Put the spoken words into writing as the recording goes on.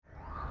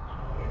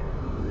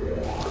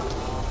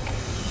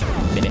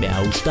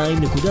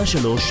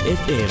102.3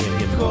 FM.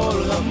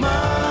 כל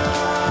רמה.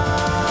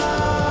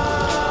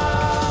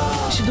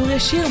 שידור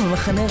ישיר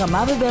ממחנה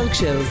רמה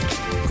בברקשיירס.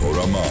 כל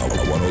רמה,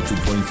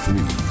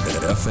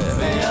 102.3 FM.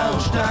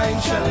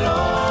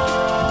 102.3.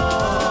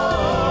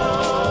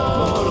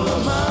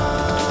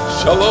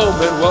 Shalom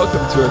and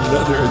welcome to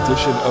another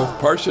edition of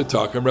Parsha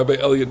Talk. I'm Rabbi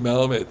Eliot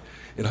Malomet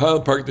in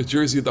Highland Park, New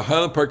Jersey, at the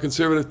Highland Park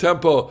Conservative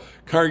Temple,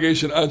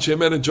 Congregation Anshe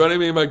Emet, and joining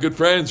me, my good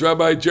friends,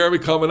 Rabbi Jeremy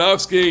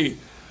Kalmanofsky,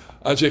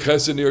 Anshe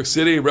Chesler, New York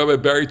City, Rabbi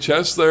Barry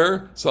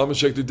Chesler, Solomon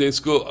Schechter Day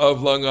School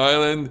of Long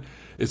Island.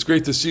 It's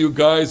great to see you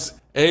guys.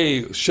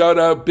 Hey, big shout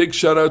out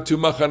to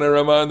Machane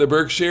Ramah and the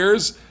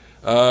Berkshires,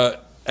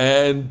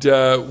 and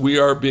we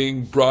are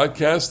being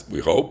broadcast, we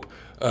hope,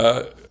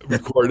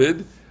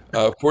 recorded.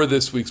 For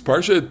this week's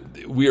Parsha.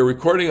 We are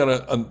recording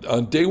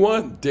on day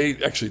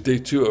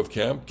two of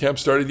camp. Camp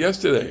started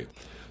yesterday.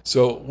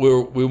 So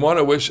we want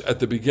to wish at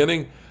the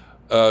beginning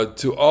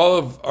to all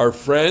of our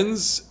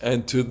friends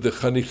and to the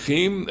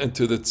Chanichim and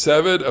to the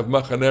Tzevet of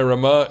Machane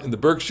Ramah in the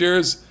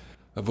Berkshires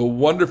of a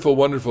wonderful,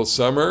 wonderful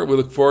summer. We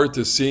look forward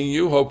to seeing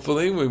you,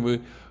 hopefully, when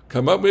we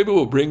come up. Maybe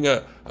we'll bring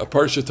a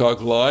Parsha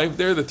Talk live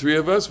there, the three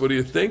of us. What do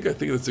you think? I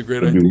think that's a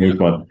great idea. Really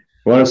fun.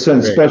 I want to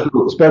send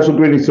special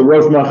greetings to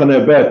Rosh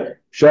Machane Bet.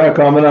 Shaya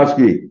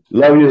Kalmanofsky.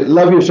 Love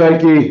you,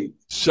 Shaiki.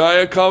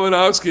 Shaya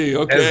Kalmanofsky,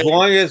 okay. As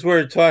long as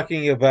we're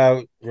talking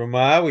about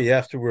Ramah, we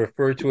have to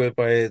refer to it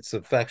by its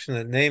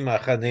affectionate name,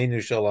 Machanenu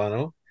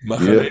Shalanu.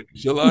 Machanenu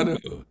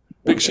Shalanu.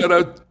 Big shout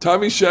out,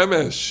 Tommy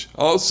Shemesh,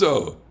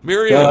 also.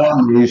 Miriam.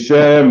 Tommy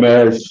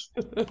Shemesh.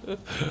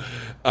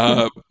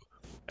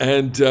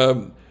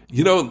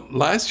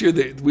 Last year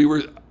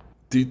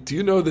do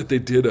you know that they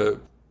did a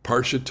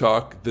Parsha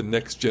Talk, the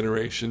Next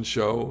Generation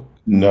show?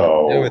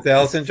 No. Yeah, with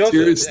Allison Joseph.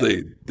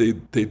 Seriously, yeah.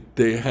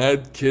 They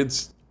had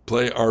kids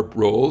play our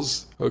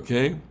roles,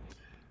 okay?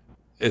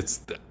 I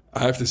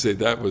have to say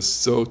that was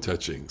so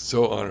touching,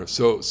 so honored.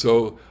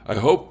 So I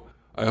hope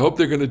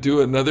they're going to do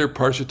another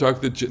Parsha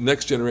Talk, the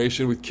Next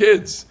Generation, with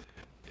kids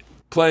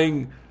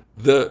playing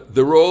the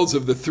roles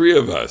of the three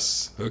of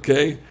us,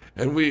 okay?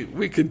 And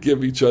we could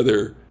give each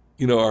other,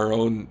 our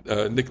own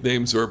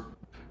nicknames or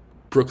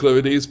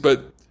proclivities,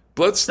 but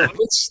let's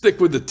stick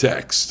with the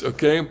text,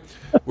 okay?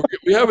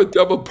 We have a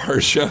double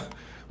parsha.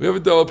 We have a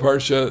double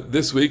parsha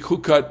this week,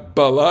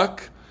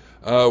 Chukkat-Balak.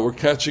 We're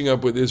catching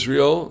up with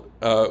Israel,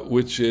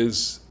 which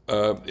is,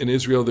 in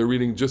Israel, they're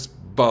reading just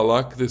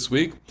Balak this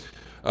week.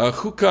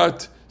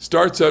 Hukkat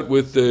starts out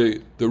with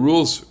the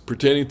rules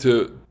pertaining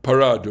to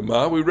parah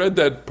duma. We read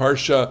that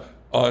parsha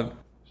on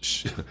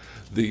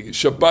the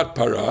Shabbat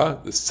parah,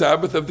 the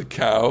Sabbath of the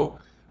cow,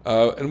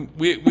 and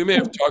we may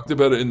have talked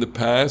about it in the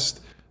past.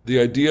 The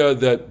idea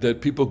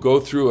that people go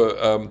through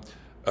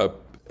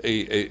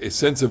a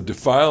sense of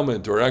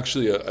defilement, or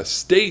actually a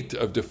state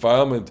of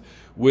defilement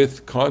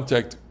with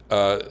contact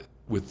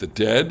with the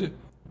dead,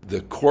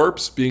 the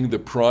corpse being the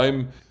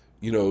prime,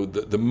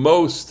 the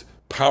most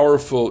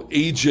powerful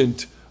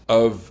agent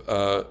of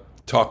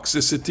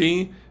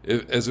toxicity,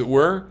 as it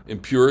were,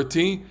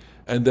 impurity,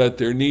 and that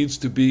there needs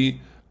to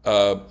be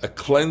a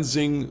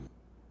cleansing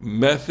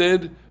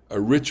method, a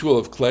ritual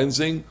of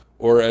cleansing,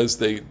 or as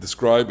they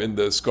describe in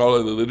the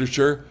scholarly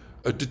literature,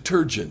 a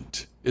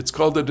detergent. It's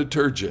called a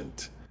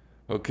detergent,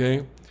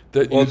 okay?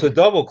 It's a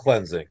double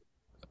cleansing,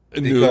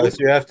 because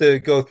you have to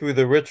go through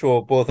the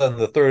ritual both on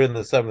the third and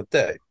the seventh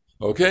day.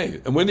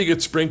 Okay, and when do you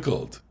get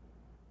sprinkled?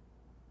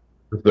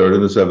 The third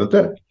and the seventh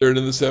day. Third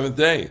and the seventh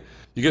day.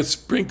 You get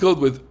sprinkled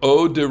with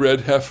eau de red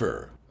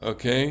heifer,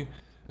 okay?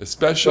 A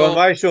special... So on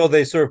my show,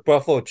 they serve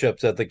buffalo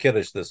chips at the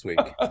Kiddush this week.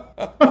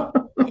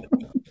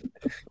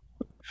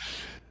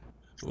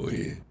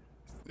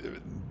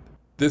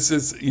 This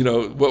is,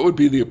 what would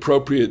be the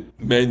appropriate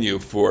menu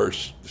for,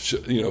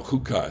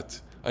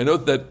 Hukkat? I know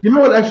that... You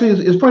know what, actually,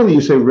 it's funny that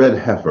you say red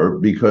heifer,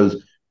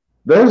 because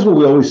that is what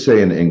we always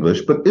say in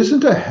English, but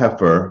isn't a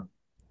heifer...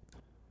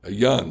 A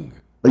young,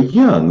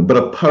 but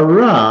a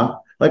parah,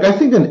 like I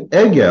think an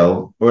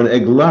egel or an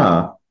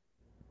eglah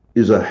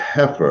is a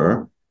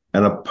heifer,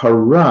 and a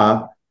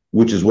parah,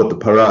 which is what the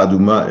parah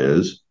aduma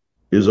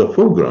is a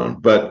full-grown,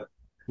 but...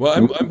 Well,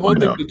 I'm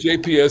holding the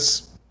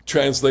JPS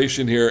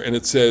translation here, and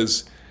it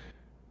says...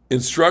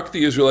 Instruct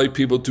the Israelite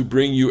people to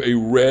bring you a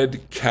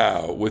red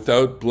cow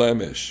without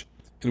blemish,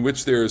 in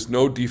which there is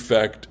no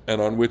defect and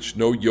on which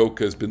no yoke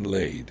has been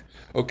laid.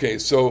 Okay,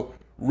 so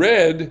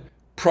red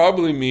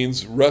probably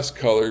means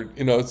rust-colored.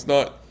 It's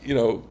not,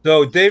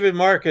 So David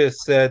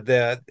Marcus said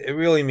that it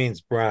really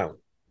means brown.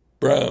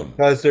 Brown.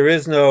 Because there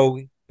is no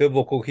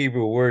biblical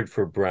Hebrew word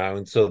for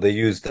brown, so they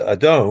used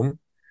Adom,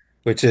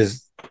 which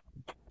is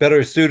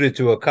better suited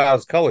to a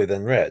cow's color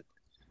than red.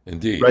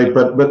 Indeed. Right,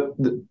 but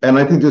and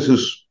I think this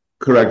is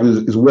correct.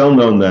 It's well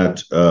known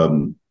that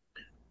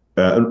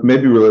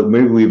maybe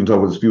we even talked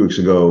about this a few weeks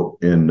ago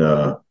in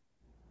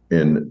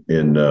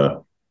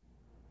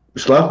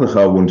Shlach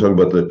Lecha when we talk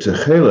about the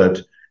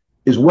Techelet.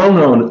 It's well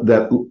known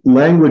that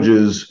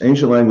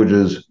ancient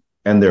languages,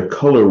 and their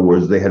color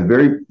words, they had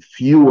very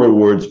fewer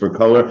words for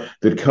color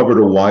that covered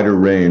a wider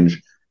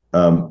range,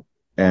 and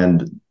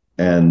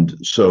And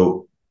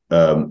so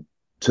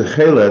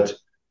techelet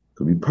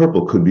could be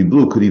purple, could be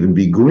blue, could even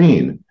be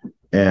green.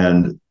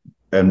 And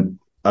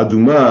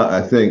aduma,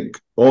 I think,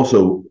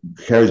 also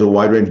carries a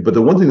wide range. But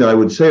the one thing that I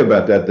would say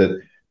about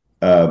that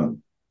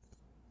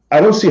I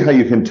don't see how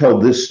you can tell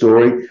this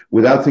story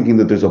without thinking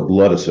that there's a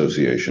blood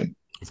association.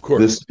 Of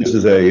course. This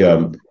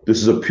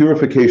is a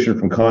purification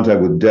from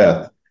contact with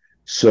death.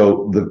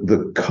 So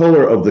the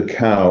color of the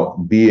cow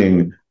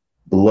being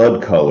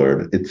blood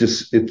colored,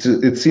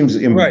 it seems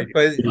right.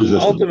 But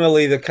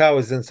ultimately, the cow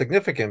is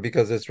insignificant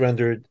because it's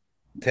rendered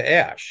to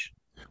ash.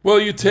 Well,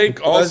 you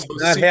take also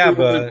does not have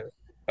a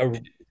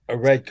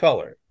red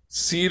color.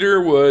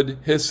 Cedar wood,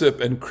 hyssop,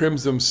 and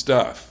crimson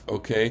stuff.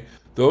 Okay,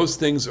 those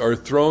things are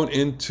thrown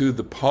into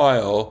the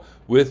pile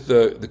with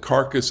the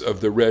carcass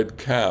of the red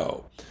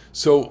cow.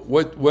 So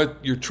what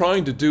you're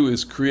trying to do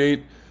is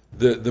create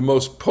the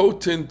most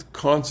potent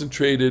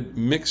concentrated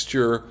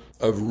mixture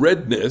of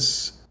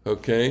redness,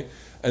 okay,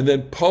 and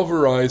then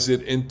pulverize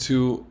it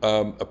into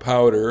a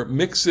powder,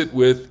 mix it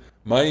with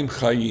mayim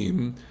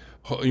chayim,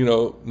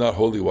 not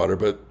holy water,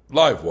 but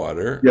live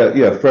water.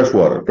 Yeah, fresh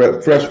water,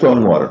 fresh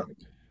flowing water.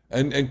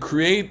 And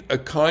create a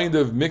kind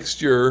of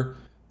mixture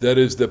that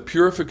is the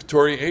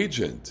purificatory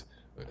agent.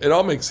 It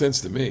all makes sense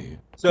to me.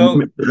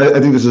 So I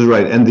think this is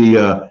right. And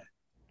the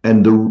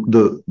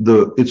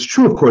it's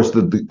true, of course,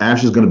 that the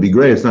ash is going to be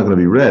gray. It's not going to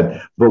be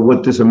red. But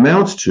what this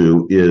amounts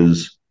to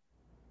is,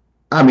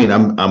 I mean,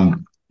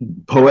 I'm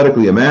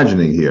poetically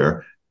imagining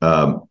here.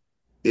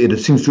 It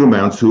seems to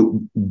amount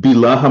to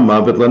bilah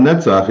hamavet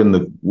lanetzach, in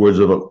the words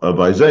of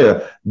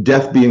Isaiah,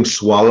 death being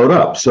swallowed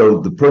up. So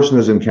the person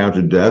has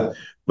encountered death,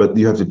 but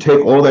you have to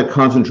take all that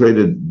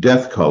concentrated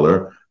death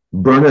color,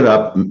 burn it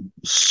up,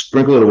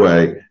 sprinkle it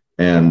away,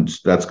 and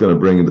that's going to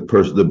bring the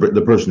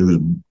person who's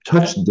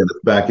touched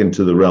death back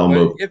into the realm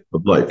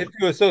of life. If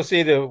you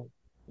associate it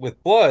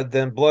with blood,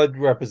 then blood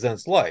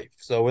represents life.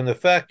 So in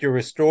effect, you're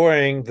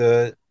restoring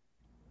the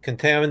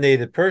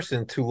contaminated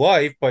person to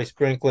life by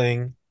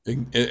sprinkling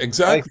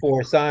life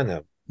force on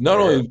them. Not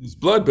only is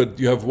blood, but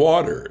you have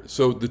water.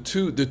 So the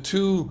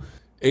two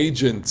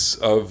agents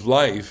of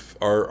life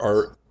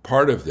are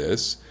part of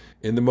this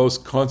in the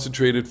most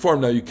concentrated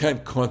form. Now you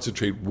can't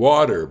concentrate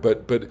water,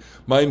 but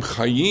mayim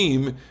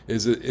chayim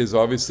is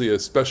obviously a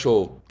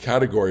special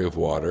category of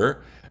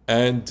water,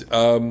 and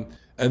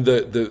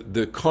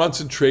the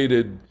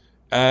concentrated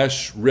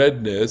ash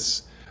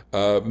redness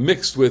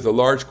mixed with a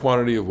large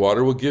quantity of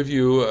water will give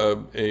you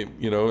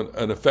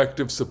an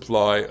effective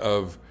supply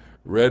of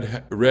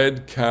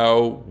red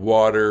cow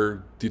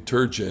water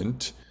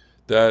detergent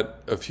that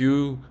a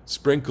few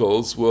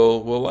sprinkles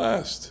will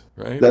last,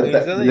 right?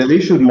 They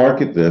should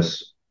market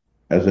this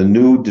as a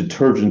new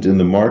detergent in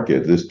the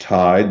market. There's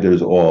Tide,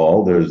 there's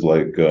All, there's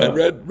like and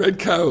red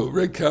cow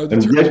detergent.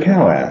 And red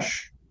cow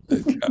ash.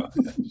 Red cow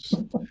ash.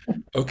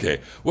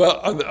 Okay.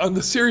 Well, on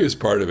the serious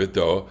part of it,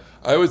 though,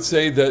 I would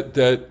say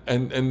that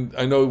and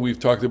I know we've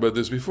talked about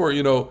this before.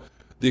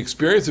 The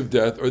experience of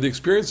death or the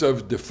experience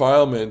of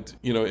defilement,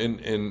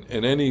 in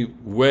any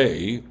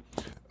way,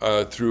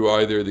 through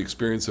either the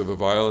experience of a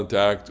violent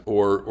act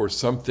or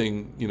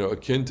something,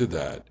 akin to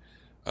that,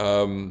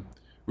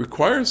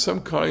 requires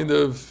some kind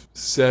of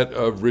set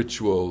of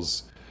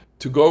rituals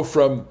to go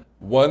from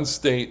one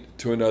state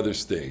to another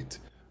state.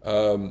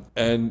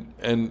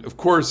 And of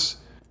course,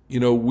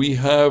 we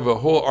have a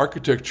whole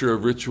architecture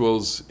of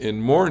rituals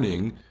in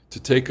mourning to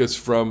take us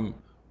from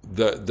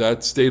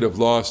that state of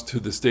loss to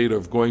the state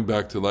of going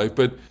back to life.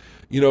 But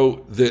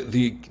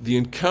the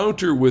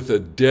encounter with a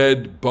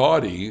dead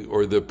body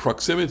or the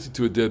proximity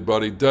to a dead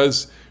body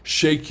does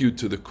shake you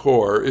to the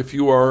core if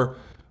you are,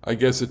 I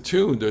guess,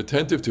 attuned or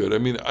attentive to it. I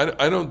mean,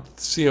 I don't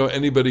see how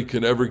anybody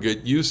can ever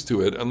get used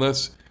to it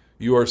unless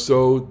you are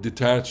so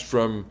detached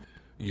from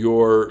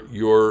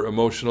your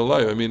emotional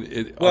life. I mean,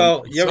 you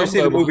ever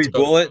see the movie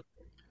Bullet?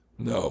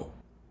 No.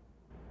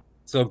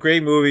 So,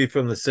 great movie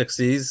from the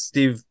 60s,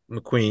 Steve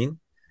McQueen,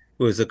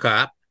 who is a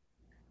cop.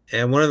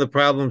 And one of the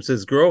problems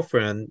his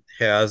girlfriend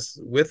has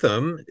with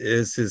him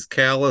is his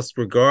callous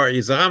regard.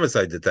 He's a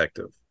homicide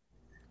detective.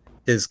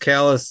 His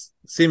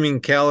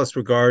seeming callous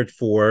regard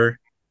for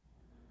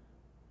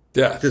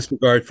death,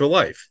 disregard for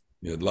life.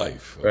 Yeah,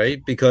 life. Okay.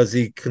 Right? Because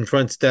he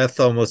confronts death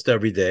almost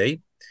every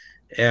day.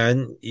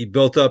 And he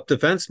built up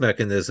defense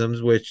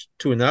mechanisms, which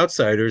to an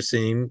outsider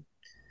seem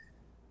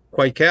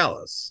quite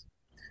callous.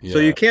 Yeah. So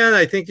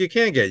I think you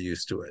can get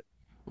used to it.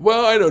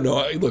 Well, I don't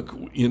know. Look,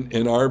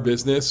 in our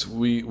business,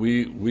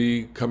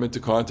 we come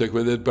into contact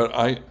with it, but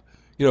I'm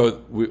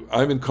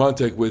in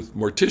contact with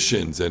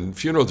morticians and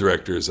funeral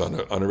directors on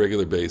a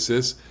regular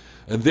basis,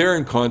 and they're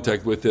in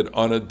contact with it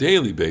on a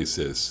daily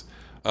basis.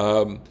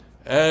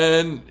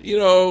 And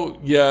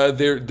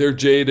they're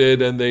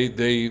jaded and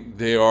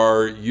they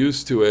are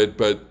used to it,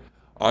 but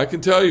I can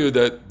tell you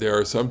that there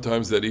are some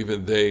times that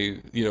even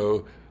they,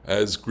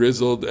 as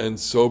grizzled and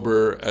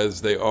sober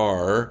as they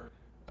are,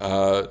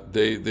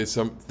 there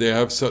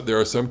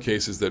are some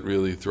cases that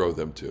really throw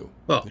them too.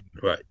 Oh,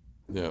 right.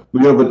 Yeah.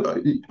 But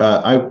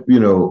I've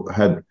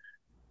had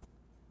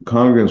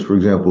congregants, for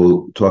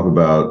example, talk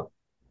about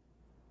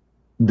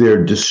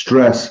their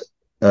distress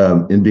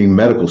in being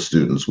medical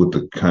students with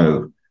the kind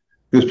of,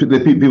 because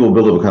people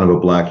build up a kind of a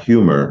black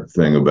humor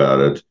thing about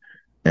it,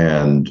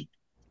 and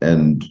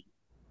the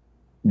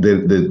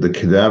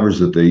cadavers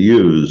that they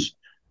use,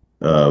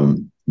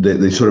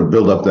 they sort of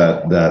build up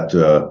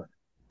that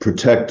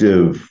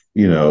protective,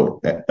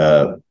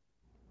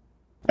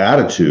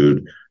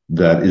 attitude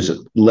that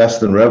is less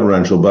than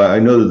reverential. But I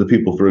know that the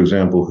people, for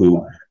example,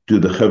 who do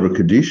the Chevra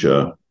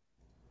Kadisha,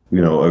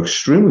 are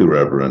extremely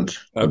reverent.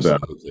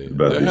 Absolutely,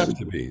 about they these have things.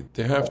 to be.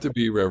 They have to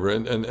be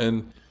reverent,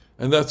 and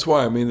that's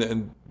why. I mean,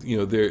 and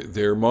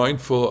they're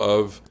mindful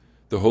of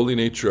the holy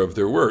nature of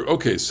their work.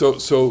 Okay,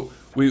 so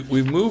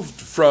we moved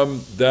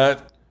from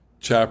that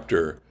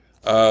chapter.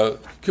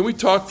 Can we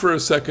talk for a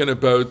second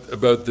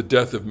about the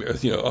death of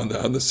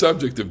on the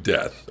subject of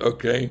death?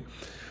 Okay,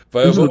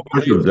 This is the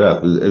Parsha of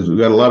death. We've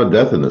got a lot of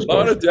death in this a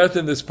lot Parsha. of death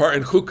in this part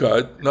in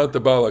Hukkat, not the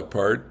Balak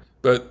part,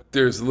 but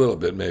there's a little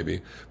bit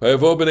maybe.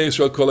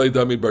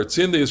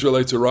 The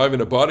Israelites arrive in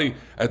a body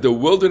at the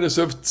wilderness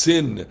of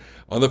Tzin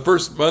on the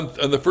first month,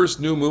 on the first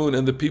new moon,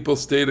 and the people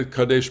stayed at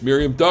Kadesh.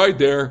 Miriam died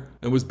there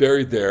and was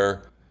buried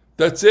there.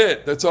 That's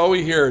it. That's all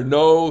we hear.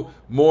 No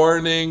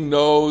mourning.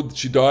 No,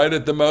 she died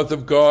at the mouth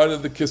of God,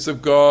 at the kiss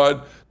of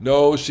God.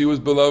 No, she was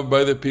beloved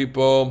by the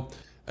people.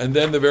 And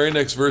then the very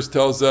next verse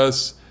tells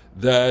us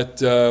that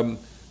V'lo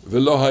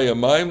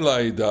hayamayim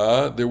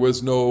la'ida, there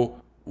was no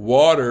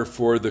water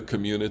for the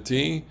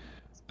community.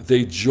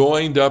 They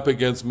joined up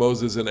against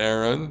Moses and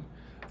Aaron.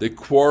 They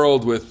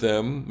quarreled with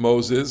them,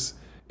 Moses.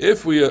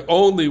 If we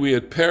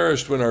had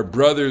perished when our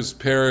brothers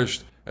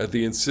perished at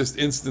the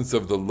instance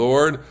of the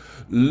Lord.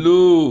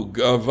 Lu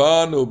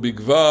gavanu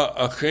bigva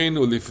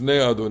achenu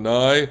lifnei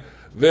Adonai.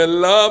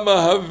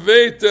 Velama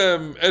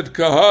havetem et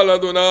kahal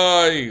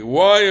Adonai.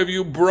 Why have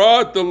you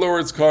brought the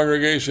Lord's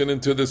congregation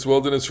into this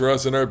wilderness for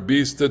us and our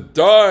beasts to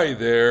die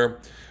there?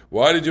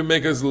 Why did you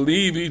make us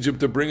leave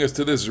Egypt to bring us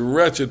to this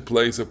wretched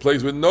place, a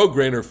place with no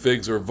grain or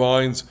figs or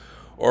vines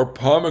or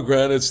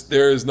pomegranates?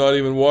 There is not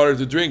even water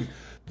to drink.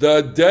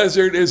 The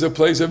desert is a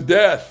place of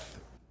death.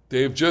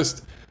 They've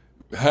just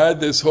had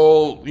this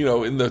whole,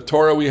 in the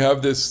Torah we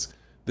have this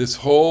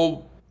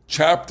whole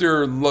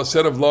chapter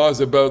set of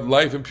laws about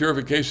life and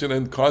purification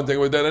and contact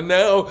with that, and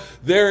now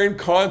they're in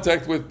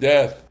contact with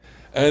death,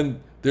 and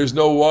there's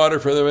no water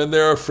for them, and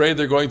they're afraid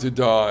they're going to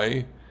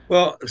die.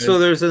 Well, so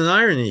there's an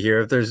irony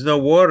here. If there's no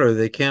water,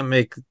 they can't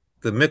make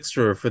the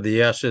mixture for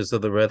the ashes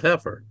of the red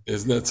heifer.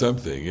 Isn't that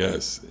something?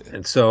 Yes.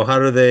 And so how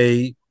do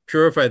they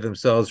purify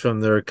themselves from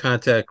their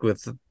contact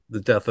with the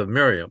death of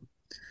Miriam?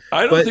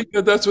 I don't think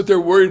that's what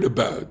they're worried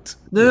about.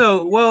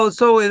 No, well,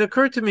 so it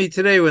occurred to me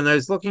today when I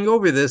was looking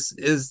over this,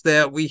 is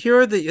that we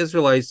hear the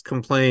Israelites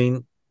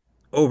complain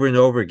over and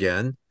over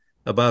again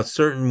about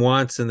certain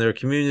wants in their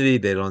community.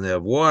 They don't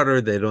have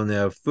water, they don't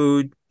have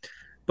food,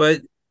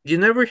 but you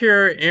never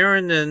hear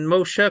Aaron and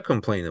Moshe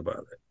complain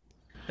about it.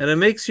 And it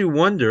makes you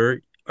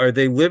wonder, are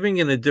they living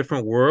in a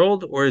different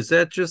world, or is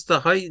that just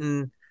to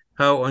heighten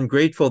how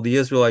ungrateful the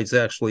Israelites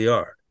actually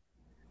are?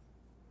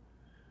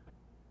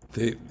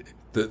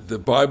 The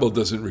Bible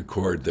doesn't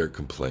record their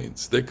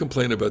complaints. They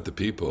complain about the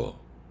people.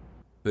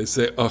 They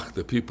say,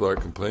 the people are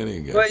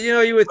complaining again. But,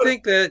 you would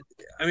think that,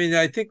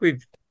 I think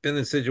we've been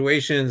in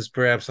situations,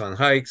 perhaps on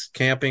hikes,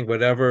 camping,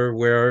 whatever,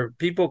 where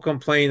people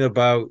complain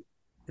about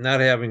not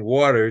having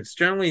water. It's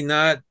generally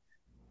not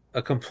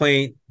a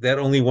complaint that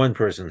only one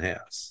person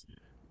has.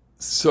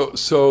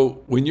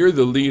 So when you're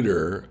the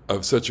leader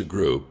of such a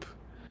group,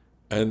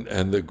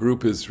 and the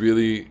group is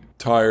really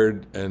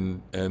tired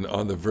and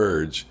on the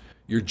verge,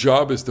 your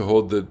job is to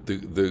hold the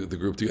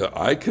group together.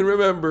 I can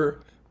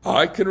remember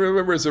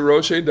as a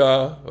Rosh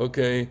Edah,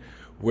 okay,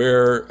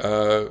 where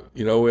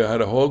we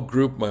had a whole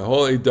group, my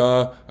whole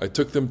Edah. I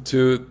took them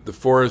to the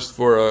forest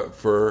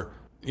for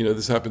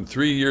this happened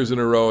 3 years in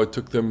a row. I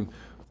took them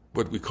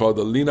what we call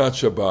the Linat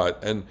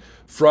Shabbat, and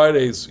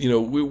Fridays,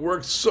 we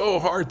worked so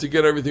hard to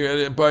get everything,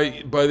 and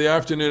by the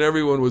afternoon,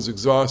 everyone was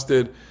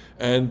exhausted,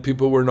 and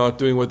people were not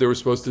doing what they were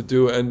supposed to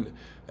do, and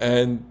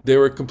they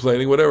were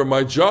complaining, whatever.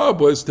 My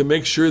job was to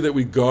make sure that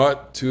we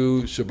got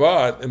to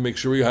Shabbat and make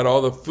sure we had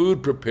all the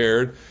food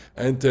prepared,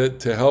 and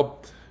to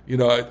help.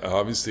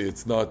 Obviously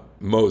it's not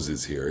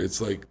Moses here. It's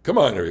like, come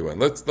on, everyone,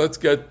 let's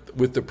get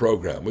with the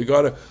program. We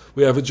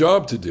have a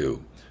job to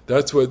do.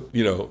 That's what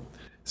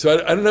So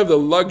I don't have the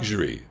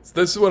luxury.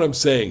 This is what I'm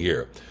saying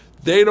here.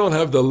 They don't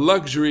have the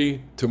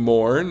luxury to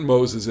mourn,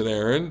 Moses and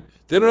Aaron.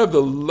 They don't have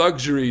the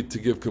luxury to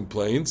give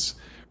complaints,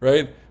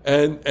 right?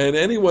 And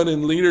anyone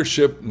in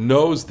leadership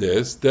knows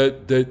this,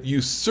 that you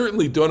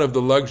certainly don't have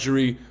the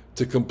luxury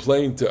to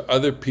complain to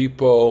other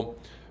people,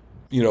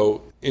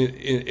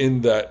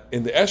 in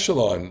the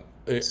echelon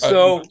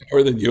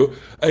more than you.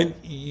 And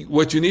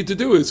what you need to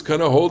do is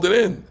kind of hold it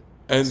in.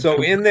 And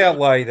so in that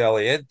light,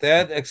 Elliot,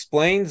 that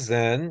explains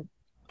then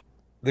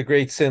the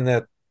great sin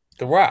at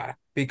the rock,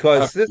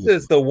 because Absolutely. This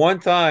is the one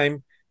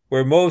time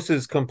where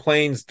Moses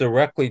complains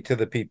directly to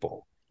the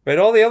people. Right,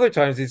 all the other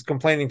times he's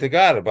complaining to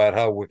God about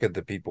how wicked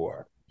the people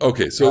are.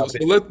 Okay, so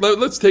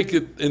let's take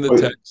it in the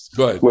text.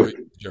 Go ahead,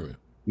 Jeremy.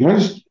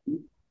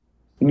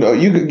 No,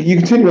 you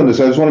continue on this.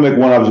 I just want to make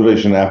one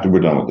observation after we're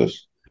done with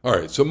this. All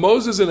right, so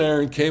Moses and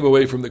Aaron came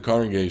away from the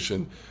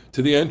congregation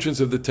to the entrance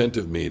of the tent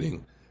of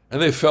meeting,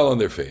 and they fell on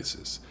their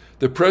faces.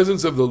 The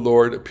presence of the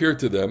Lord appeared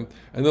to them,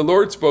 and the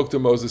Lord spoke to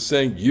Moses,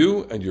 saying,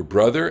 "You and your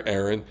brother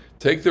Aaron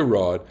take the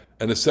rod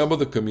and assemble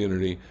the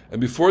community,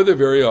 and before their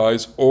very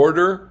eyes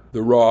order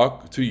the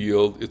rock to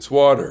yield its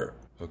water."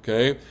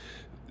 Okay?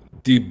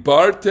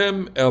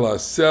 Dibartem el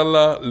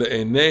hasela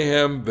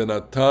le'enehem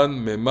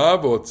v'natan mema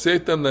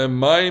v'otzetam lehem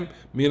mayim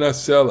min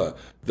hasela.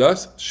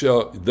 Thus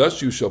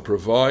you shall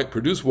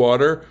produce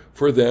water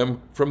for them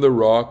from the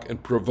rock,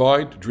 and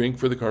provide drink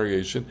for the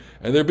congregation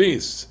and their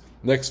beasts.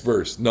 Next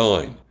verse,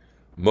 9.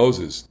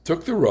 Moses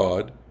took the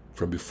rod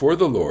from before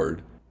the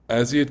Lord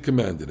as he had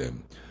commanded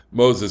him.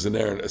 Moses and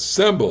Aaron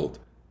assembled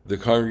the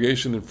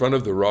congregation in front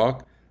of the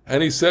rock,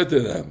 and he said to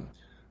them,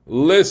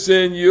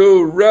 "Listen,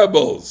 you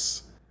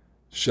rebels!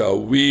 Shall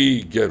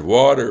we get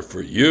water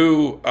for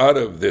you out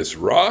of this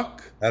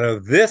rock?" Out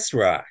of this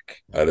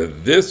rock. Out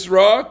of this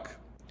rock?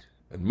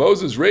 And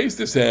Moses raised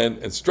his hand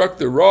and struck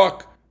the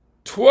rock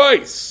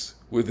twice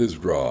with his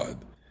rod.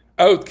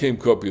 Out came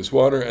copious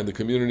water, and the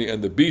community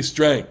and the beast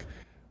drank.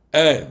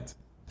 And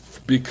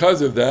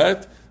because of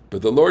that,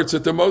 but the Lord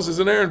said to Moses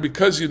and Aaron,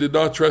 "Because you did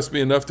not trust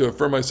me enough to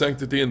affirm my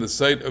sanctity in the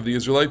sight of the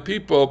Israelite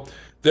people,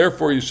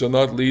 therefore you shall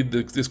not lead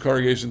this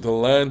congregation to the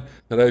land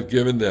that I have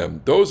given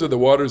them. Those are the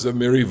waters of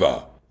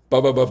Merivah."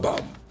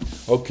 Ba-ba-ba-bam.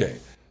 Okay.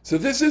 So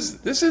this is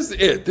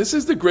it. This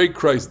is the great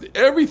Christ.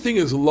 Everything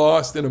is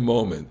lost in a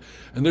moment,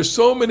 and there's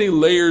so many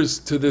layers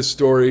to this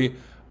story.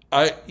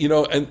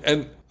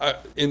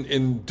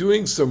 In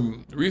doing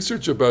some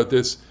research about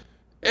this,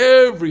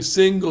 every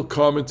single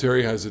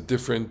commentary has a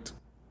different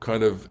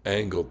kind of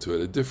angle to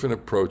it, a different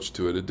approach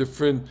to it, a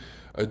different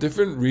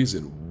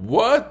reason.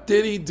 What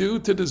did he do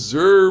to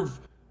deserve?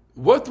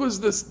 What was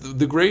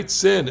the great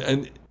sin?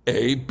 And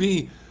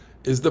B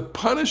is the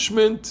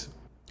punishment.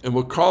 And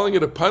we're calling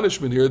it a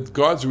punishment here.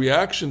 God's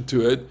reaction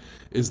to it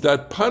is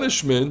that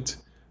punishment,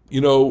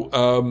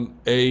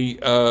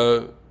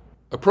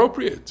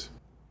 appropriate.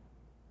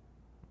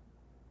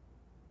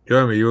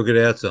 Jeremy, you were going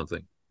to add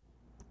something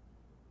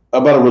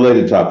About a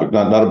related topic,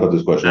 not about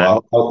this question.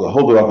 I'll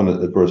hold it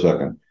off for a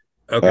second.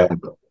 Okay.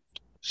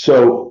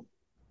 So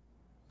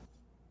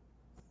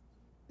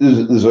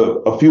there's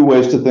a few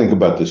ways to think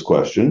about this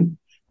question.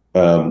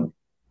 Moshe,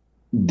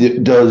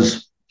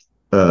 there's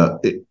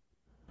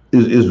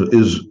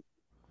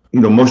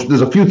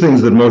a few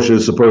things that Moshe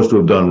is supposed to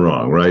have done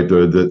wrong, right?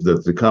 Or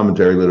that the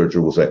commentary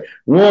literature will say.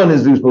 One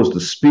is he was supposed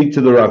to speak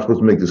to the rock, supposed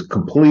to make this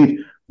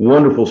complete,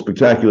 wonderful,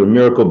 spectacular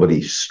miracle, but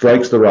he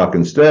strikes the rock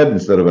instead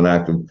of an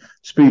act of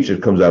speech.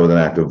 It comes out with an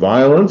act of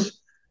violence.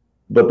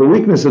 But the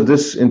weakness of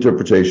this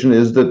interpretation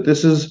is that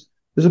this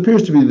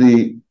appears to be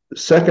the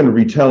second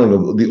retelling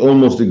of the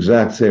almost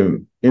exact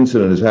same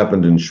incident as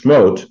happened in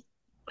Shemot,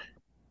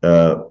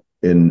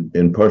 in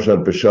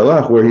Parshat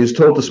Beshalach, where he's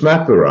told to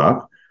smack the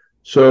rock.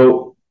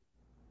 So,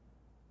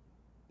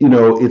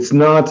 it's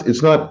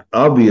not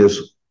obvious.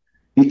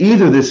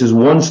 Either this is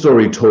one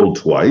story told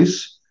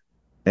twice,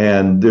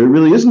 and there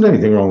really isn't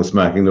anything wrong with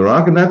smacking the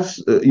rock, and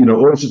that's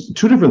or it's just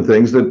two different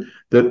things that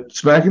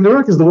smacking the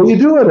rock is the way you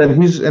do it,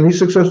 and he's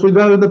successfully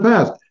done it in the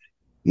past.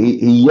 He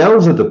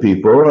yells at the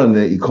people, and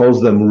he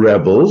calls them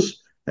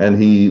rebels,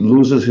 and he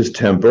loses his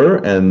temper,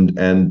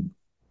 and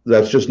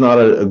that's just not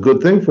a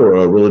good thing for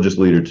a religious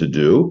leader to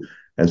do.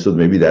 And so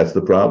maybe that's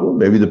the problem.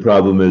 Maybe the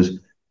problem is,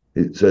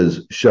 it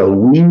says, "Shall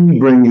we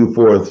bring you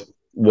forth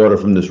water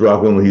from this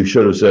rock?" When he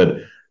should have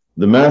said,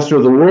 "The master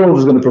of the world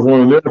is going to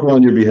perform a miracle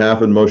on your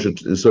behalf," and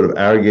Moshe sort of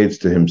arrogates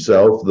to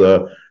himself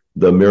the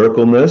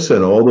miracleness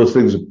and all those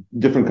things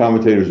different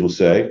commentators will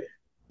say.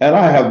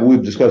 And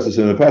we've discussed this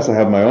in the past. I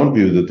have my own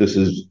view that this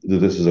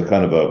is a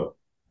kind of a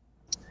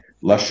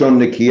Lashon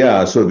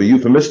Nikiah, sort of a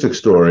euphemistic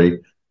story,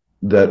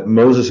 that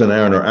Moses and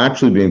Aaron are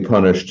actually being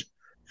punished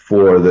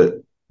for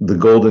the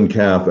golden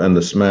calf and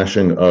the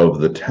smashing of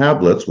the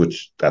tablets,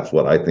 which that's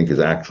what I think is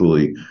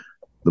actually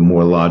the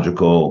more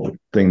logical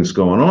things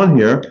going on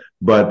here.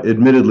 But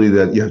admittedly,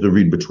 that you have to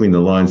read between the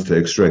lines to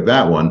extract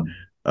that one,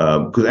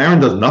 because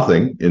Aaron does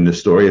nothing in this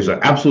story. It's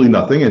absolutely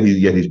nothing, and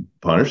yet he's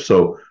punished.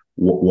 So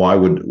what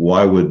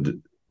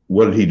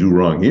did he do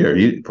wrong here?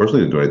 He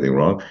personally didn't do anything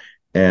wrong.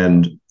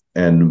 And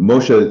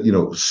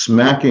Moshe,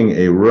 smacking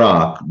a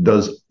rock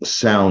does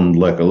sound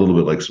like a little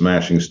bit like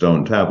smashing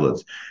stone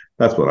tablets.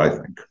 That's what I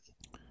think.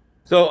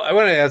 So I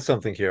want to add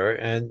something here,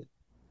 and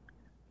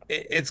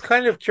it's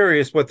kind of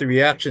curious what the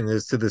reaction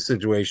is to the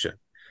situation.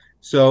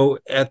 So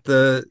at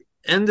the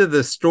end of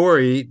the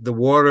story, the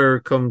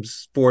water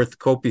comes forth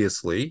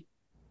copiously,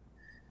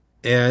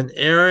 and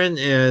Aaron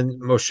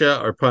and Moshe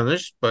are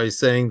punished by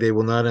saying they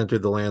will not enter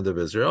the land of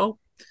Israel.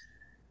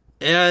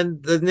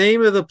 And the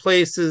name of the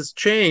place is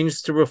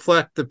changed to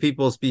reflect the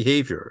people's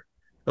behavior,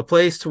 a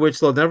place to which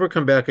they'll never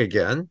come back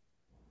again,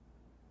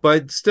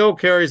 but still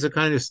carries a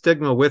kind of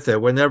stigma with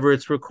it. Whenever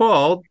it's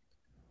recalled,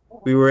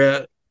 we were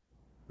at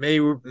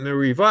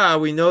Merivah,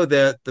 we know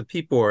that the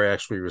people are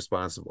actually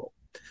responsible.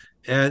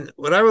 And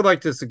what I would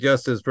like to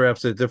suggest is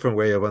perhaps a different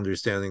way of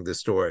understanding the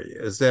story,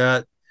 is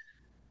that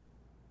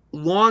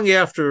long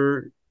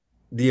after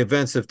the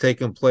events have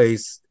taken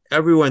place,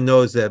 everyone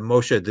knows that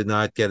Moshe did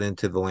not get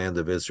into the land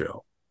of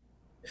Israel.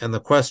 And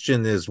the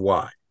question is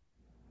why?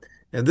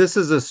 And this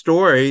is a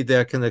story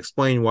that can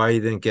explain why he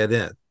didn't get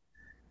in.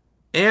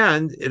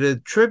 And it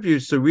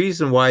attributes the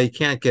reason why he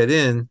can't get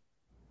in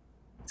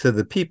to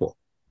the people.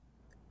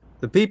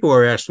 The people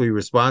are actually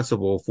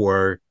responsible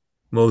for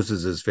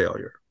Moses'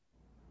 failure.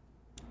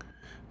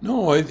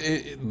 No,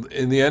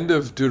 in the end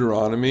of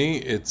Deuteronomy,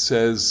 it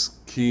says,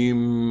 "Ki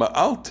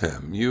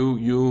ma'altem."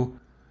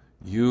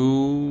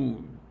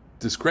 You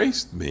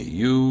disgraced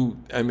me.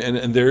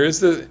 And there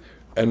is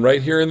and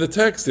right here in the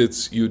text,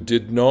 it's, you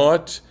did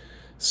not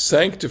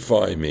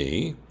sanctify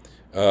me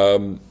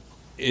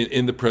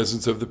in the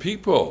presence of the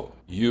people.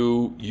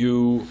 You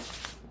did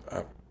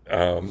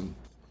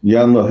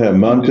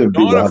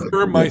not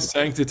affirm my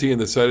sanctity in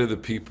the sight of the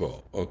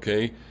people.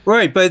 Okay,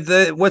 right.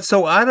 But what's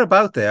so odd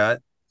about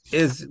that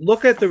is,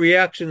 look at the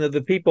reaction of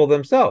the people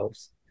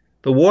themselves.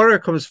 The water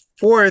comes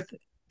forth,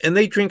 and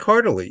they drink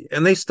heartily,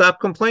 and they stop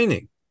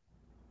complaining.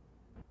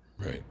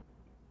 Right.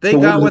 They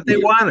got what they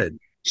wanted.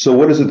 So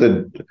what is it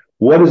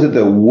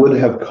that would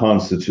have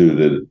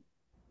constituted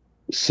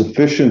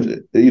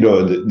sufficient?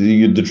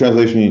 The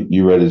translation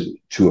you read is,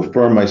 to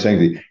affirm my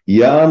sanctity.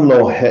 Yam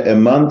lo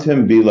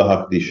he'emantem bi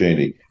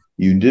lahakdisheni.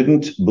 You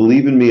didn't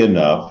believe in me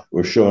enough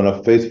or show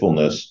enough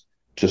faithfulness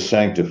to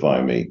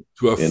sanctify me.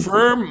 To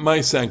affirm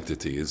my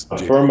sanctity is my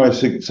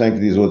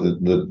sanctity is what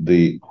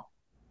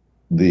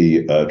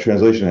the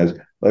translation has.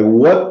 Like,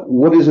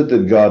 what is it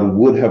that God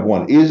would have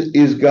wanted?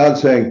 Is God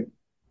saying,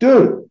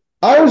 dude,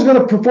 I was going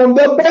to perform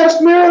the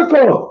best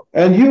miracle,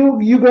 and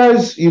you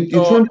guys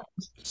turned.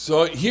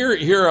 So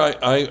here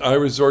I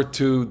resort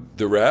to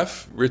the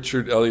ref,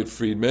 Richard Elliott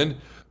Friedman,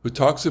 who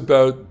talks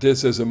about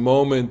this as a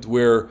moment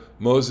where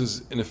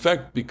Moses, in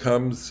effect,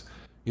 becomes,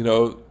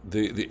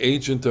 the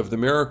agent of the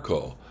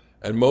miracle,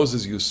 and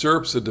Moses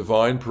usurps a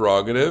divine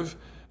prerogative,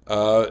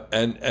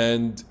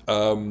 and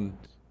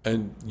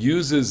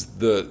uses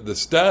the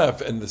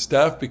staff, and the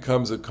staff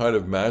becomes a kind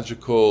of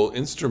magical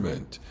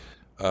instrument,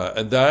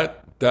 and that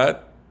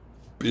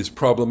is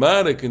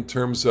problematic in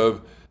terms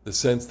of the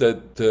sense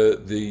that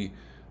the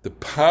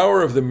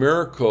power of the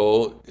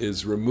miracle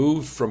is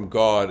removed from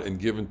God and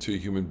given to a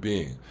human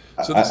being.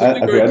 So there's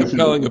something very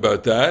compelling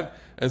about that.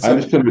 And I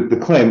understood the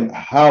claim.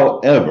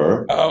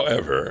 However,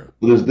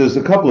 there's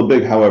a couple of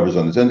big howevers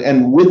on this,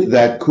 and with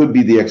that could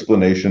be the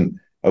explanation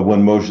of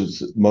when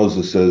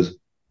Moses says,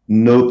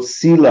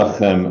 "Notzi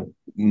lachem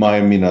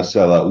mayim min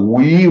hasela,"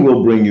 we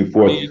will bring you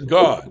forth. Me and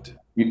God.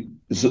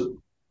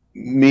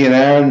 Me and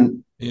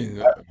Aaron.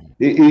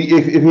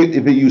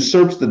 If it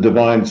usurps the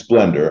divine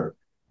splendor,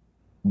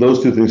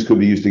 those two things could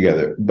be used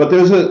together. But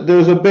there's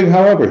a big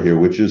however here,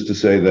 which is to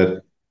say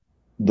that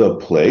the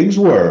plagues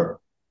were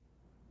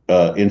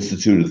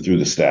instituted through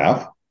the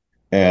staff,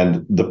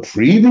 and the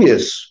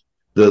previous,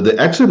 the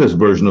Exodus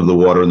version of the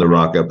water in the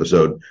rock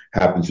episode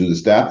happened through the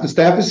staff. The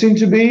staff is seen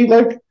to be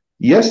like,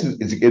 yes,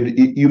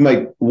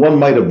 one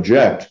might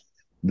object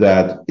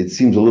that it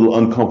seems a little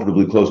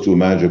uncomfortably close to a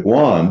magic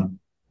wand,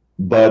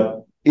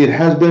 but it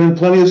has been in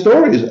plenty of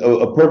stories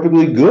a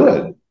perfectly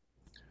good,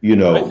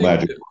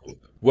 magic.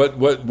 What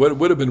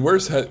would have been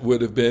worse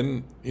would have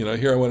been,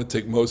 here I want to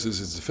take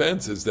Moses'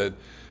 defense, is that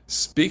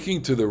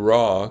speaking to the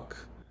rock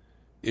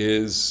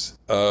is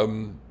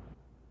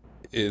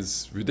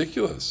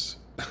ridiculous.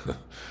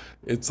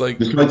 It's like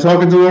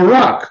talking to a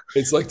rock.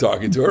 It's like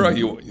talking to a rock.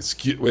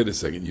 Wait a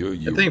second.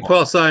 I think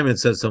Paul Simon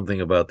said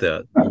something about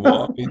that. You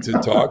want me to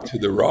talk to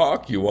the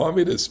rock? You want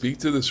me to speak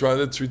to this rock?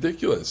 That's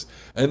ridiculous.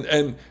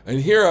 And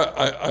here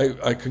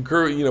I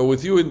concur,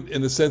 with you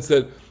in the sense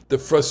that the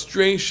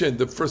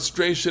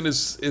frustration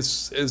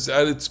is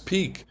at its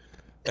peak,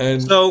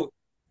 and so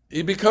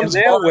he becomes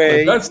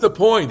violent. That's the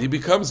point. He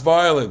becomes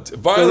violent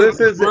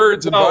with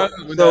words and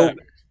violent with that.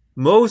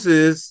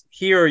 Moses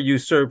here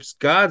usurps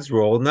God's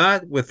role,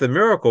 not with the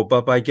miracle,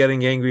 but by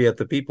getting angry at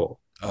the people.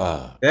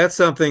 That's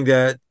something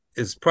that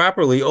is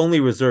properly only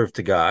reserved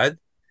to God.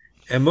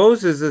 And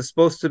Moses is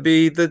supposed to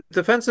be the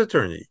defense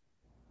attorney.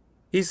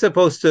 He's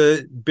supposed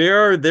to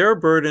bear their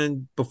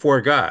burden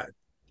before God.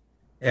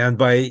 And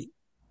by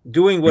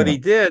doing what he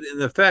did,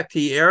 in effect,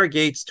 he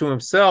arrogates to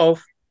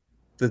himself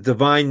the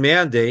divine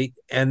mandate.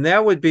 And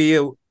that would be,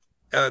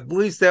 at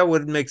least that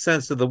would make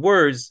sense of the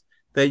words,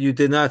 that you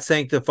did not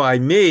sanctify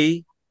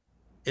me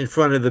in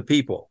front of the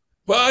people.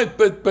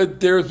 But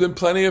there's been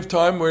plenty of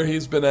time where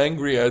he's been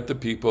angry at the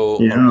people.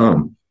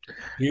 Yeah.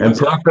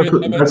 That's what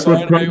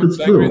prophets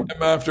do.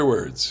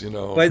 Afterwards,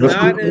 But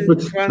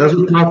that's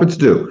what prophets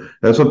do.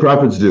 That's what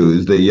prophets do,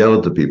 is they yell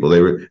at the people.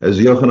 As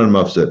Yochanan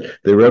Muff said,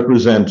 they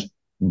represent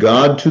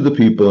God to the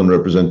people and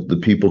represent the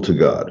people to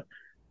God.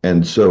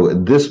 And so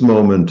at this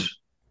moment,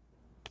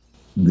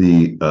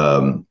 he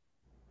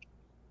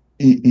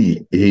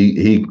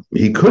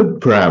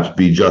could perhaps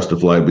be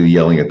justifiably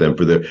yelling at them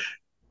for their.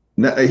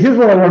 Now, here's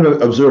what I want to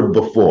observe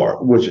before,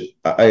 which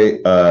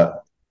I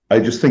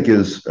just think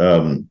is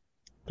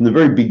from the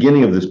very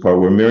beginning of this part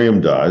where Miriam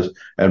dies,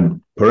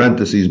 and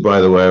parentheses, by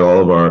the way,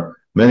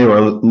 many of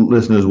our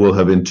listeners will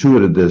have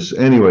intuited this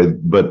anyway,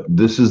 but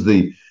this is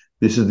the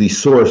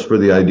source for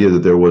the idea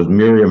that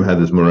Miriam had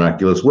this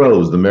miraculous well. It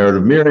was the merit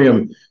of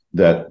Miriam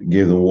that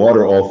gave them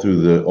water all through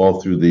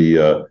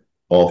the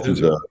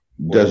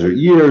desert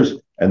years.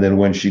 And then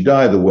when she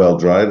died, the well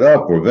dried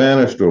up or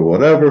vanished or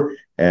whatever.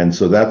 And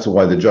so that's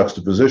why the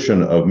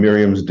juxtaposition of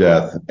Miriam's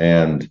death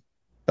and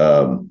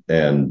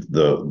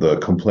the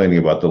complaining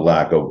about the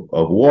lack of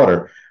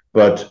water.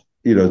 But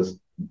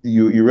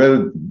you read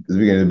at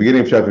the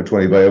beginning of chapter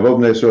 20, they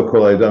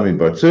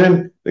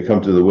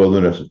come to the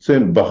wilderness of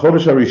Tzin.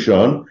 B'chodesh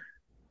Harishon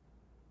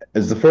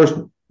is the first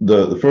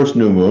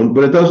new moon,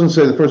 but it doesn't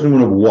say the first new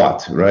moon of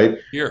what, right?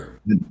 Here.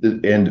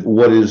 And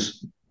what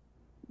is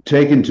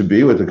taken to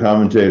be, what the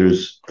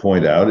commentators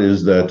point out,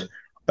 is that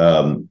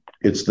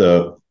it's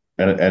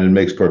and it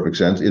makes perfect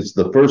sense, it's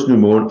the first new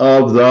moon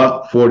of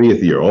the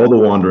 40th year. All the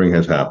wandering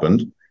has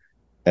happened.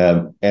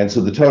 And so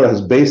the Torah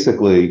has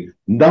basically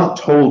not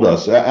told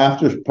us,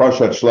 after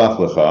Parshat Shlach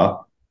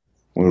Lecha,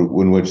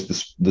 in which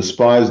the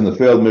spies and the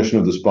failed mission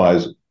of the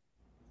spies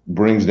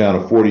brings down a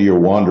 40-year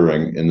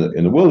wandering in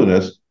the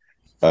wilderness,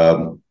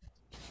 there's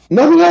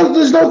nothing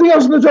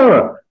else in the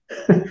Torah.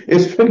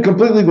 It's been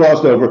completely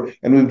glossed over,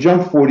 and we've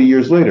jumped 40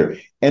 years later.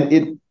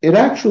 And it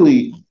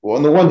actually,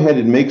 on the one hand,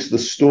 it makes the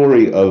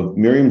story of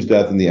Miriam's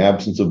death in the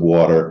absence of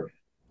water,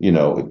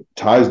 it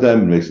ties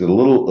them, it makes it a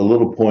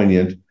little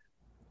poignant.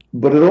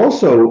 But it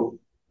also,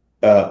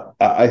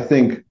 I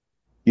think,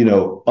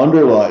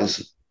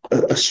 underlies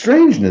a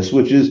strangeness,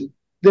 which is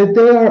that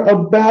they are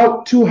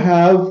about to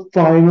have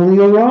finally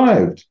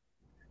arrived.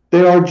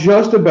 They are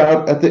just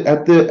about at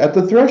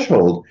the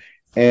threshold,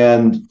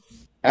 and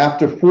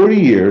after 40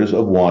 years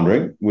of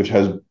wandering, which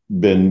has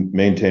been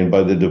maintained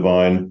by the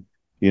divine,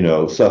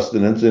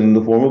 sustenance in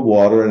the form of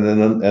water and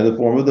in the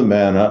form of the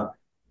manna,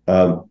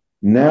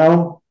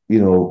 now,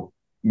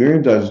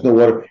 Miriam dies, there's no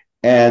water,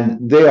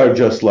 and they are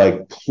just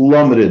like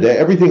plummeted.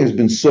 Everything has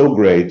been so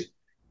great,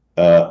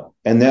 and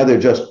now they're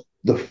just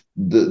this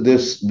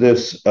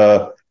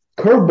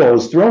curveball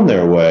is thrown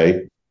their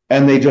way,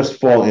 and they just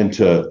fall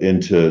into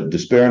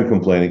despair and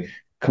complaining.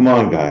 Come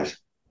on, guys.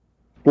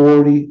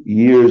 40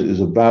 years is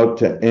about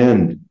to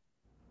end.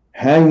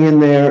 Hang in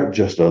there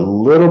just a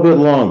little bit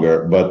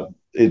longer, but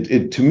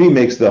it to me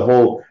makes the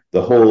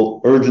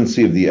whole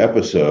urgency of the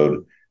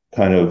episode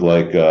kind of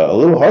like a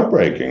little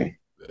heartbreaking.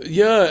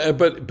 Yeah,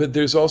 but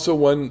there's also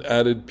one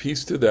added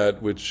piece to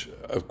that, which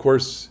of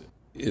course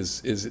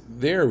is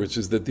there, which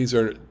is that these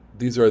are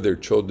their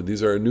children.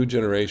 These are a new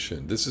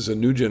generation. This is a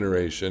new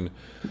generation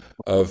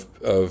of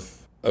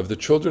the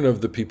children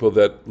of the people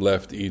that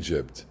left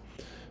Egypt.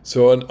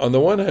 So on the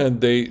one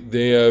hand,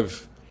 they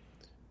have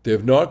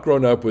not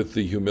grown up with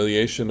the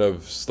humiliation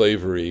of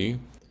slavery.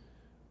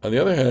 On the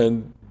other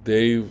hand,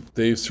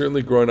 they've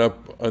certainly grown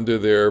up under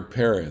their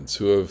parents,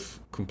 who have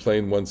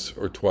complained once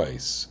or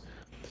twice,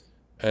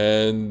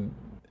 and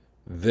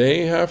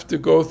they have to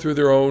go through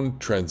their own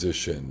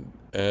transition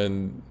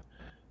and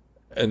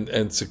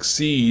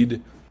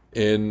succeed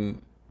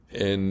in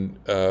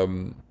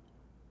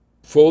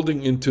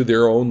folding into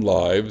their own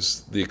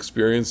lives the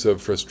experience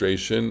of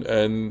frustration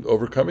and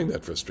overcoming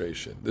that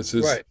frustration. This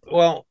is right.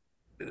 Well,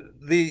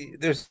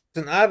 there's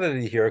an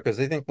oddity here, because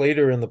I think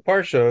later in the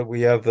Parsha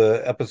we have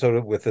the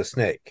episode with the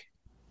snake.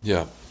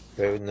 Yeah.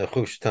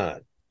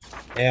 Nehushtan.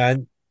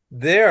 And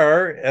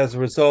there, as a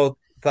result,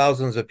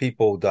 thousands of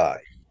people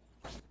die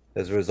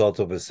as a result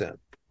of a sin.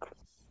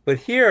 But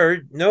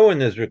here, no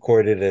one is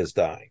recorded as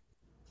dying.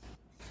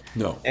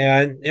 No.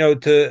 And,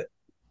 to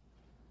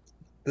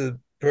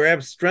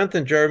perhaps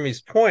strengthen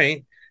Jeremy's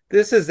point,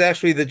 this is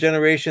actually the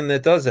generation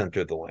that does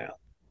enter the land.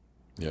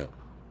 Yeah.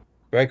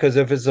 Right? Because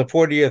if it's the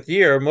 40th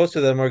year, most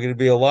of them are going to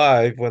be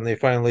alive when they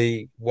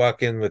finally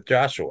walk in with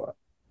Joshua.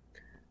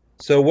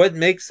 So what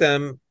makes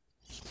them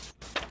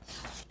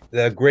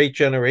the great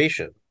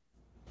generation?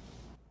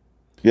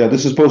 Yeah,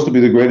 this is supposed to be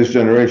the greatest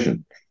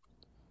generation,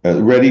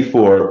 ready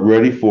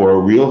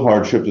for real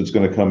hardship that's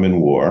going to come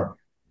in war,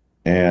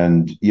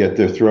 and yet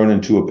they're thrown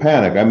into a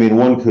panic. I mean,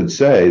 one could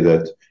say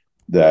that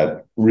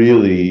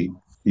really,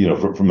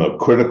 from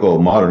a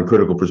modern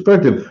critical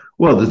perspective,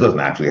 well, this doesn't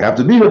actually have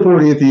to be the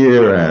 40th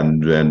year,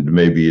 and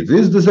maybe it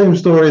is the same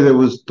story that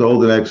was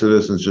told in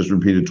Exodus and it's just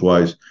repeated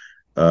twice,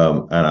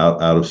 and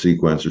out of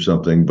sequence or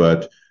something.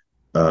 But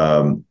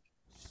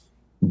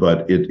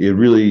it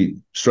really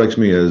strikes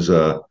me as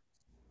a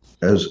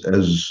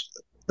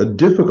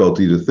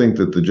difficulty to think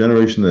that the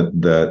generation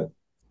that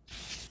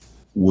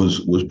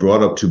was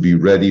brought up to be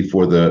ready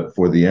for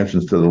the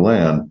entrance to the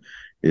land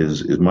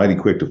is mighty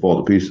quick to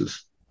fall to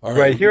pieces. All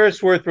right. Here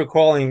it's worth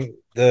recalling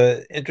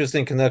the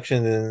interesting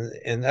connection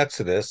in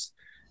Exodus,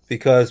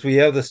 because we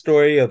have the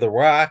story of the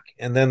rock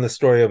and then the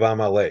story of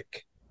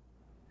Amalek.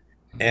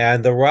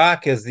 And the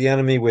rock is the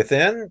enemy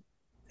within,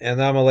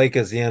 and Amalek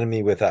is the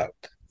enemy without.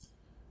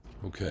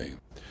 Okay.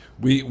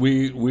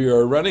 We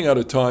are running out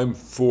of time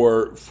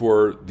for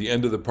the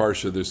end of the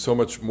Parsha. There's so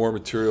much more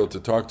material to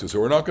talk to, so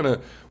we're not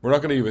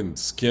gonna even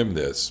skim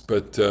this.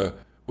 But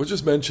we'll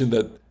just mention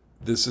that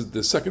this is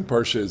the second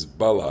parsha is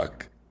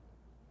Balak.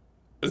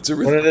 It's a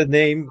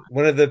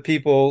one of the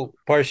people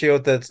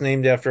parshiot that's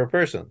named after a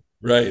person.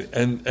 Right,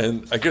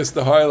 and I guess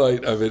the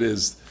highlight of it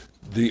is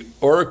the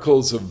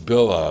oracles of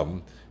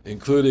Bilam,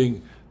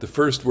 including the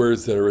first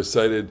words that are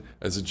recited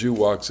as a Jew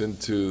walks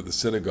into the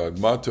synagogue.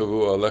 Ma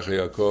tovu alecha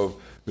Yaakov,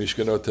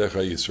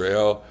 mishkanotecha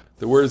Yisrael.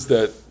 The words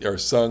that are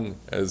sung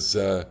as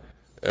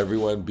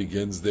everyone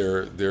begins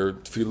their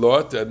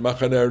tefillot at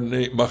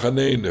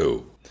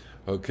Machanenu.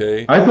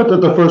 Okay. I thought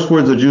that the first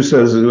words a Jew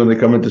says when they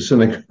come into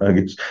synagogue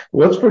is,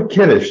 "What's for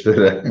Kiddush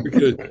today?"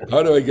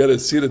 How do I get a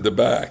seat at the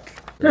back?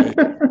 Right?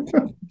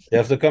 You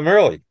have to come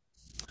early.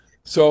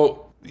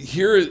 So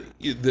here,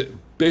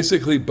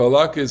 basically,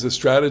 Balak is a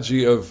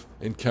strategy of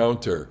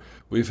encounter.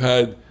 We've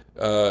had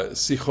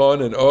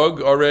Sichon and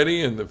Og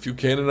already, and a few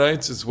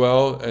Canaanites as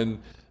well. And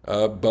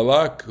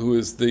Balak, who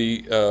is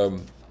the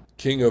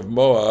king of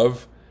Moab,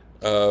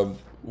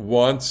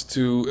 wants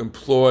to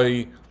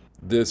employ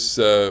this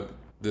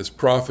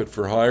prophet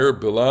for hire,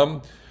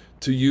 Bilam,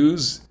 to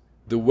use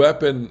the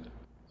weapon,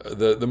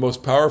 the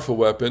most powerful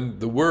weapon,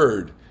 the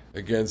word,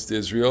 against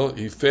Israel.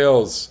 He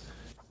fails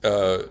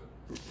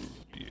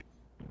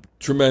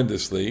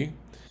tremendously,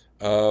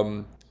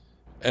 and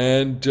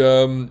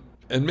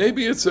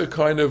maybe it's a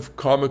kind of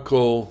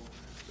comical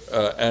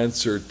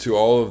answer to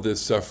all of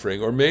this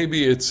suffering, or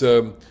maybe it's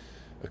a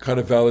kind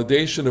of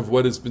validation of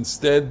what has been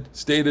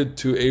stated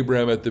to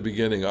Abraham at the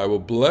beginning. I will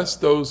bless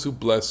those who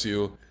bless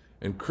you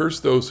and curse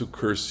those who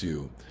curse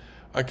you.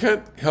 I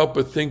can't help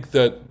but think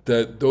that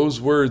those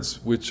words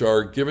which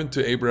are given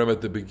to Abraham at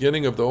the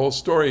beginning of the whole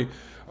story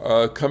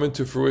come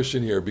into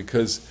fruition here,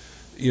 because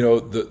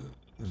Bilam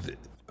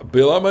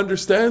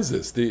understands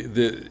this.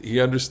 He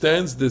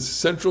understands this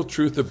central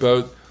truth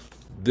about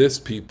this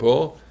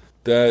people,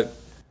 that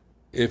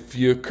if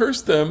you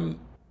curse them,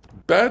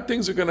 bad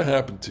things are going to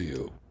happen to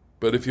you.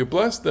 But if you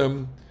bless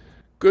them,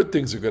 good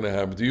things are going to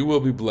happen to you. You will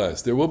be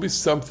blessed. There will be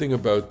something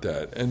about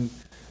that. And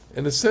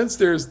in a sense,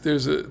 there's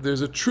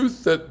a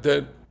truth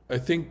that I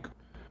think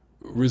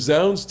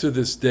resounds to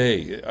this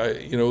day.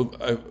 I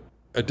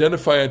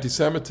identify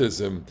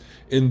anti-Semitism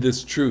in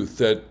this truth,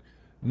 that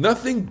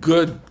nothing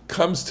good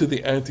comes to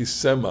the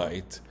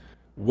anti-Semite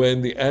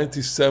when the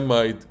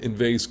anti-Semite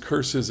invades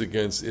curses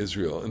against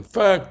Israel. In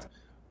fact,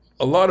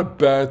 a lot of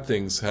bad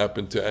things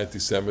happen to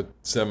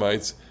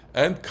anti-Semites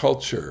and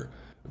culture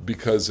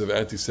because of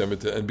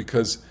anti-Semitism and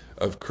because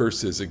of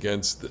curses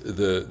against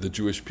the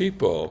Jewish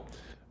people.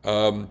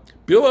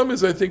 Bilam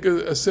is, I think,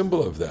 a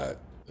symbol of that.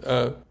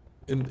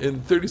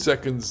 In 30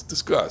 seconds,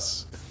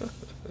 discuss.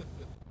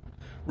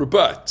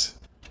 Rebut.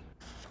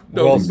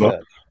 No, Well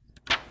said.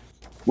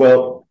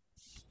 Well,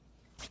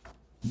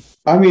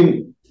 I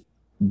mean,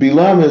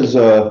 Bilam is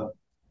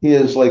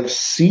like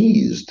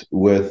seized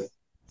with,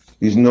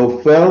 he's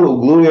nofel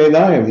uglu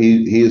einayim.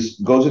 He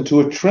goes into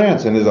a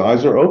trance and his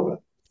eyes are open,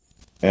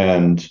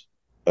 and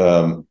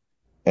so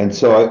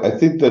I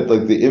think that,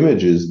 like, the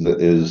image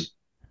is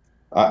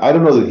I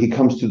don't know that he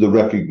comes to the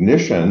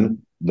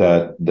recognition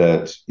that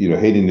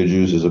hating the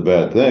Jews is a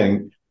bad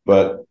thing,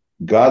 but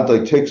God,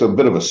 like, takes a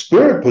bit of a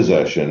spirit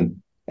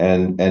possession,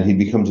 and he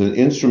becomes an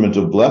instrument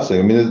of blessing.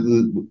 I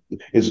mean,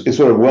 it's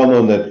sort of well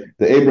known that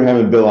the Abraham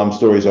and Bilam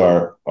stories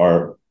are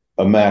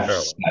a match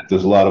set.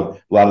 There's a lot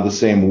of the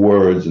same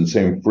words and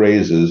same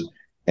phrases,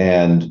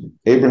 and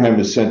Abraham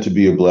is sent to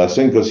be a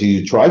blessing because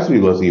he tries to be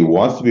a blessing. He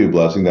wants to be a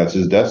blessing. That's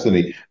his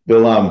destiny.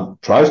 Bilam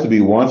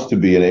wants to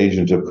be an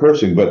agent of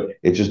cursing, but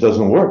it just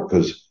doesn't work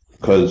because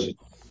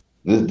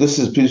this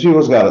is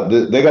people's got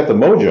it. They got the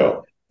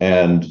mojo.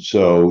 And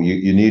so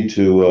you need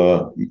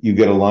to you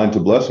get aligned to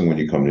blessing when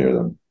you come near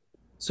them.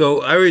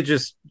 So I would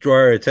just draw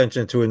our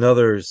attention to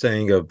another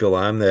saying of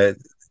Bilam, that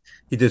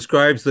he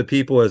describes the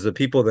people as a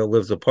people that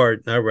lives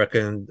apart, not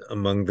reckoned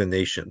among the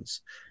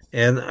nations.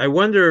 And I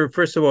wonder,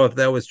 first of all, if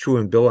that was true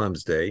in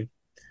Bilam's day,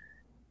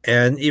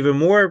 and even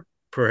more,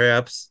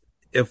 perhaps,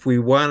 if we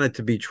want it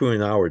to be true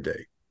in our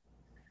day.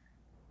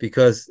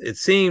 Because it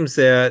seems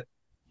that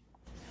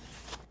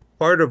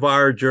part of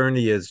our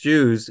journey as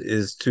Jews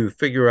is to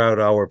figure out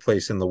our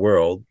place in the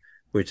world,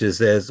 which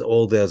is as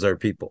old as our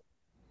people.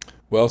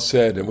 Well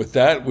said. And with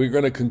that, we're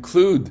going to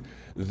conclude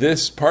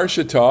this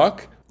Parsha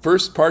talk,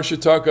 first Parsha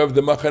talk of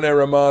the Machaneh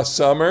Ramah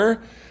summer,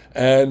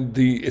 and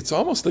it's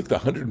almost like the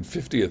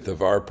 150th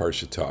of our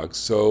Parsha talks.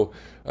 So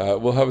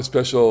we'll have a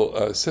special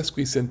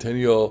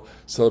sesquicentennial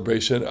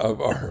celebration of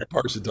our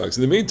Parsha talks.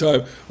 In the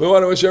meantime, we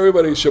want to wish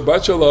everybody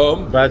Shabbat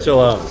Shalom. Shabbat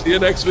Shalom. See you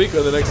next week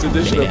on the next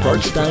edition of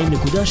Parsha Talks.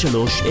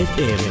 2.3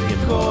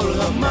 FM. כל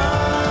רמה.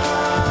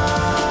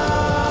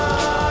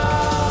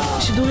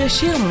 שידור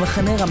ישיר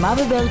ממחנה רמה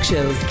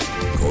בברקשיירס.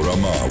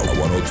 Ramah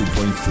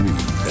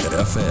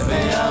 102.3 FM. 102.3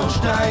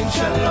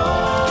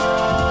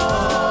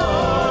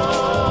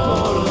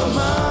 כל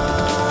רמה.